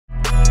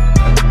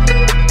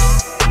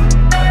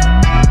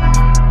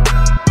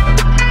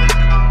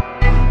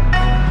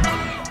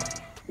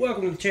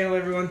channel,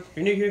 everyone. If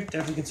you're new here,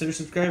 definitely consider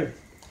subscribing.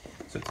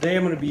 So today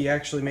I'm going to be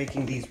actually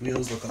making these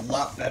wheels look a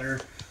lot better.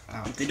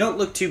 They don't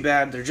look too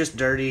bad, they're just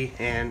dirty,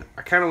 and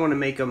I kind of want to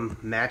make them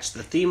match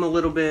the theme a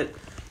little bit.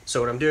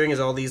 So what I'm doing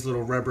is all these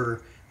little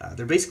rubber,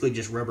 they're basically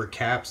just rubber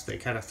caps. They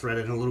kind of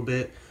threaded a little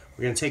bit.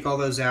 We're going to take all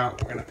those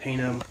out. We're going to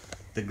paint them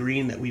the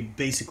green that we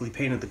basically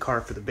painted the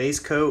car for the base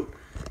coat.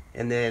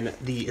 And then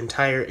the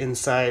entire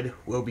inside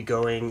will be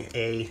going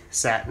a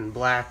satin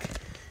black.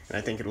 And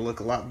I think it'll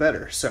look a lot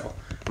better. So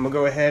I'm going to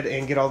go ahead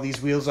and get all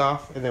these wheels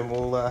off, and then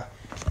we'll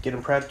get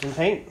them prepped and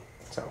paint.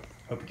 So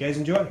hope you guys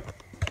enjoy.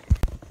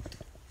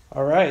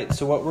 Alright,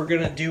 so what we're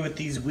going to do with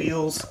these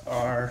wheels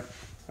are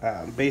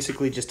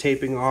basically just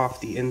taping off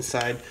the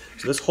inside.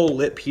 So this whole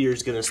lip here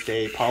is going to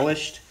stay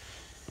polished,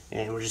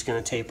 and we're just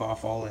going to tape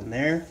off all in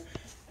there,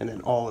 and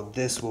then all of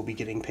this will be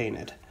getting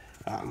painted.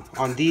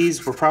 On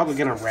these, we're probably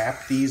going to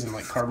wrap these in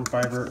like carbon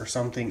fiber or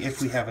something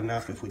if we have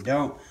enough. If we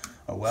don't,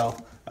 oh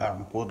well,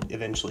 we'll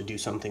eventually do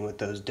something with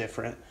those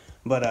different.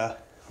 But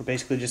we're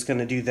basically just going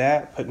to do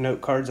that, put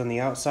note cards on the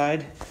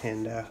outside,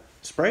 and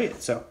spray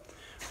it. So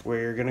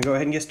we're going to go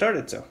ahead and get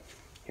started. So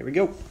here we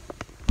go.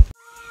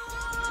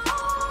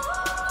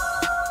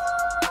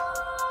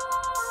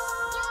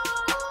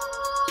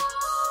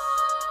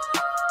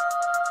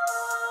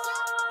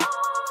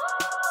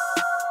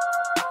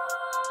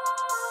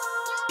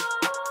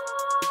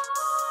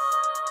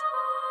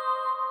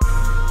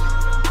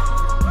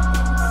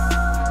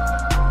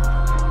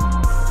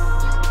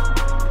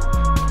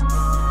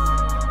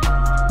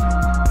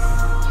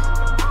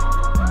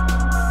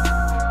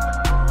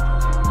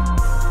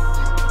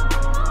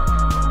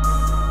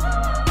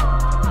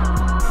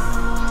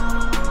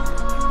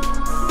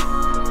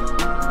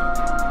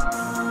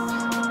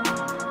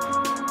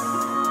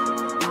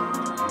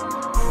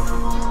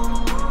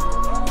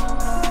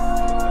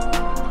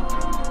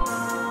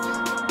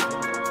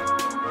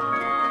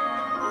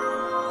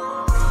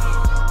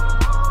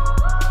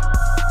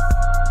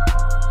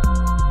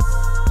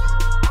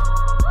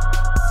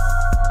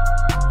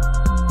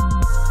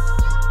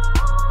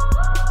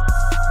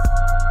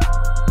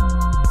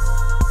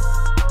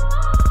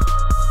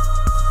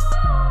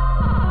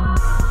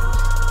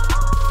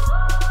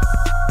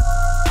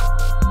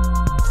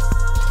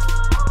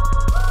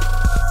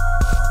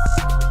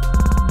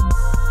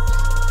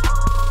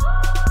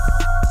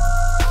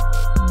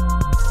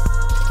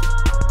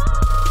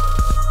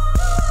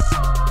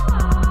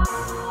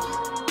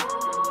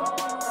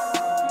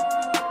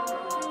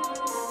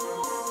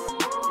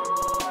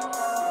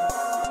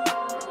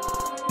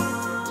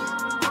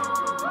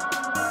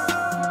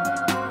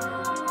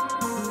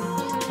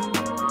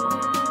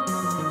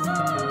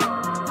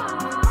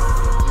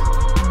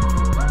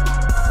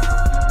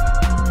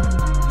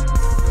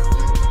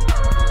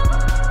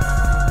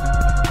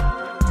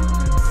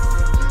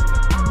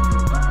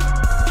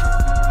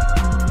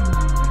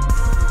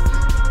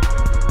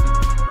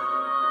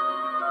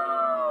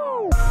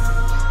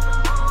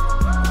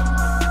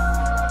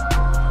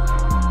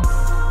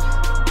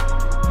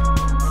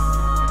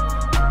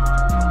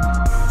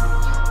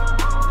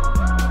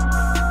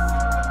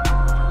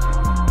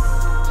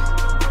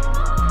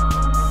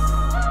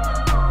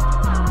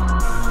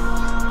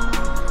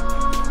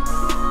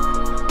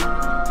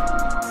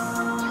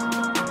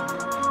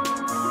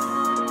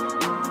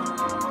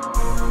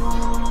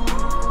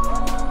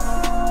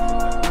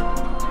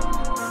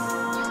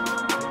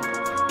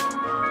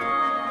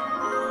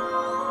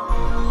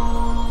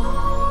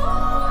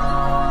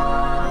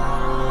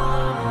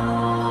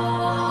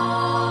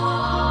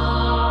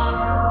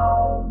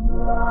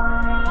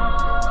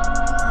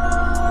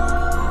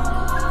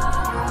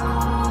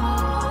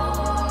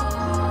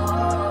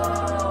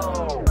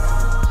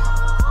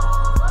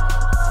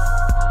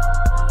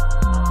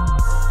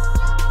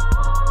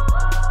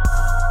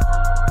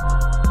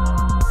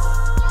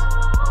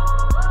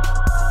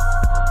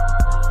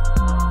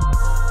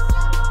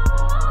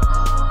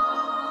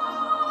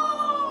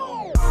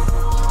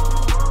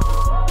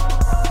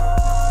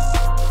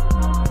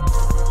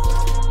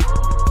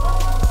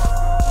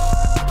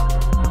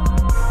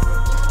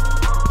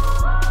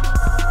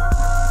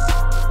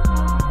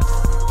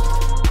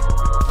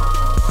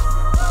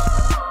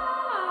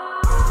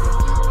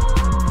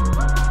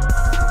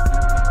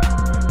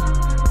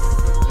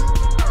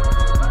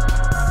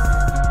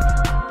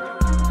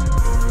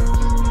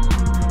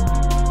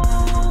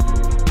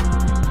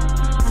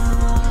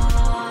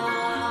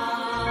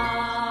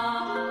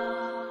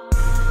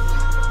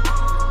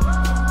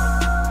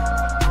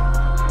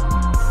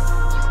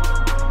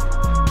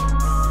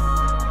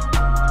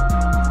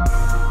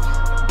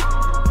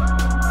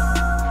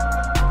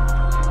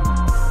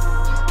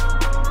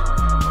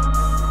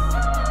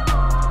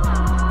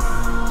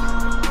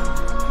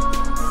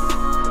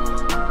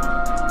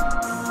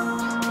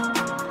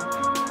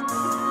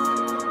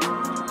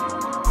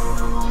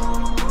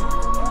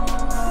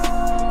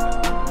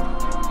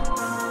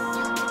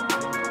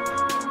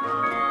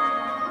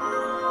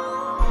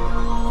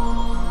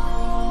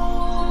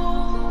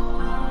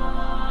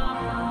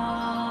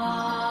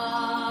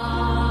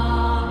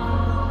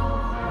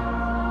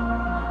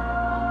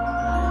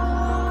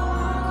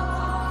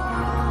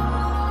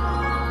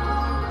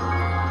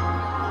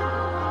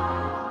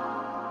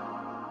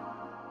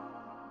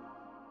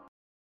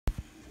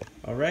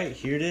 Alright,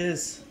 here it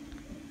is.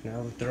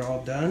 Now that they're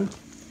all done,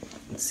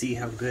 let's see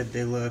how good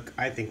they look.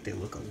 I think they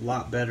look a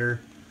lot better.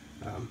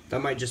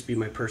 That might just be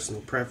my personal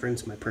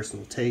preference, my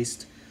personal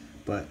taste,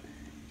 but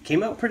it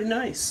came out pretty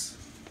nice.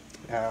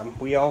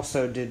 We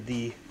also did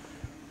the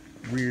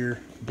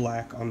rear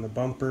black on the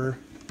bumper,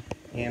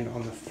 and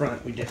on the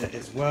front we did it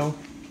as well.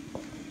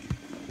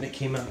 And it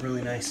came out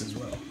really nice as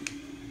well.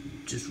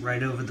 Just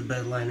right over the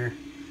bed liner.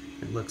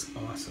 It looks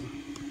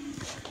awesome.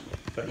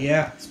 But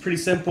yeah, it's pretty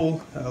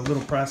simple,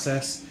 little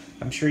process.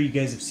 I'm sure you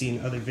guys have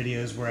seen other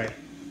videos where I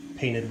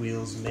painted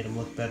wheels and made them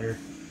look better.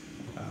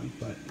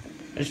 But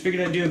I just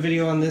figured I'd do a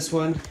video on this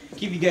one,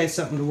 give you guys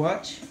something to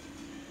watch.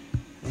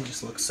 It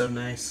just looks so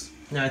nice.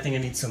 Now I think I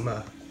need some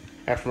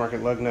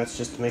aftermarket lug nuts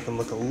just to make them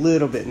look a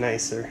little bit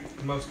nicer.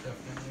 Most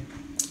definitely.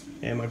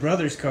 And my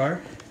brother's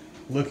car,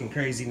 looking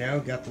crazy now.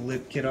 Got the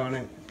lip kit on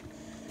it.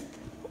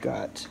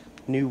 Got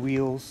new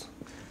wheels.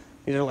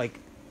 These are like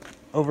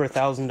over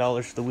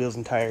 $1,000 for the wheels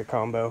and tire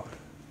combo,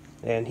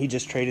 and he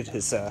just traded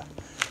his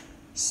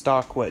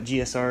stock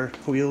GSR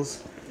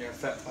wheels. Yeah,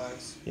 Fat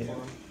Fives. Yeah,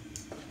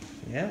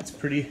 yeah, it's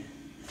pretty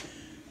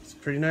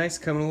nice,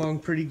 coming along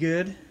pretty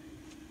good,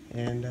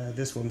 and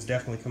this one's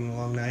definitely coming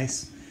along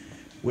nice.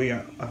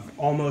 I've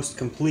almost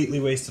completely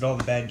wasted all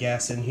the bad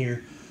gas in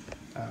here,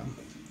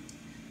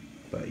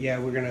 but yeah,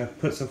 we're gonna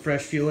put some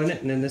fresh fuel in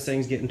it, and then this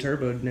thing's getting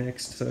turboed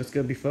next, so it's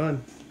gonna be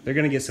fun. They're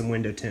gonna get some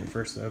window tint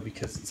first though,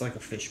 because it's like a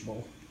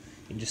fishbowl.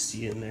 You can just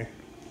see in there.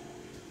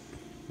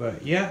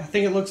 But yeah, I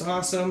think it looks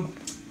awesome,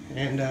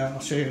 and I'll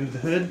show you under the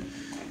hood.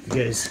 If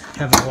you guys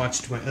haven't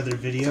watched my other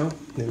video,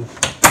 then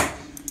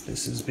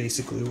this is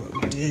basically what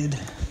we did.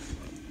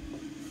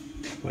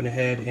 Went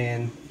ahead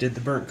and did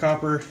the burnt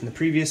copper in the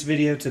previous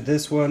video to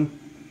this one,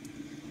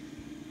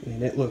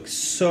 and it looks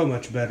so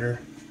much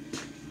better,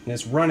 and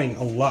it's running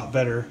a lot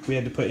better. We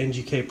had to put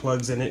NGK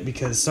plugs in it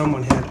because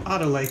someone had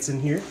auto lights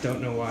in here.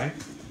 Don't know why.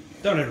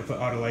 Don't ever put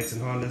auto lights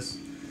in Hondas.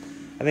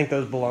 I think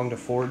those belong to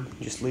Ford.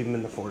 Just leave them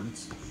in the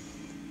Fords.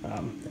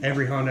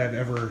 Every Honda I've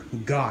ever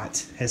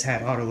got has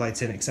had auto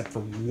lights in it except for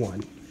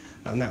one.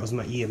 That was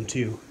my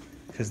EM2,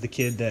 because the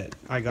kid that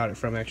I got it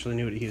from actually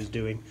knew what he was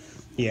doing.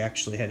 He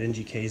actually had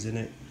NGKs in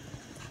it.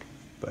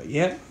 But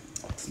yeah,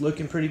 it's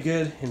looking pretty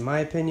good in my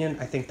opinion.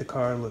 I think the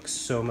car looks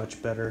so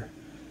much better.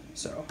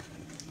 So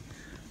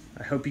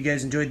I hope you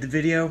guys enjoyed the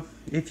video.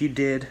 If you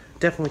did,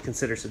 definitely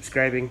consider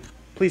subscribing.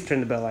 Please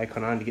turn the bell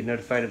icon on to get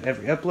notified of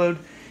every upload.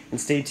 And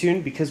stay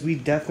tuned, because we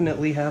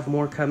definitely have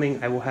more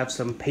coming. I will have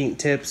some paint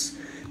tips,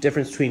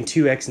 difference between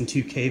 2X and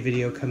 2K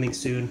video coming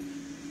soon,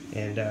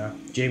 and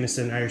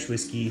Jameson Irish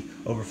whiskey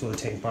overflow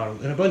tank bottle,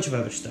 and a bunch of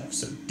other stuff.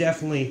 So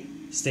definitely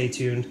stay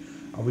tuned.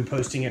 I'll be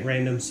posting at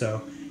random,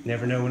 so you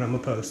never know when I'm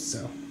gonna post.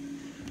 So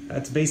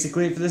that's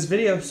basically it for this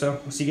video.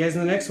 So I'll see you guys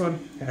in the next one.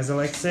 As I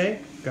like to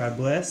say, God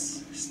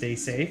bless, stay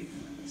safe,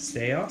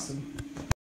 stay awesome.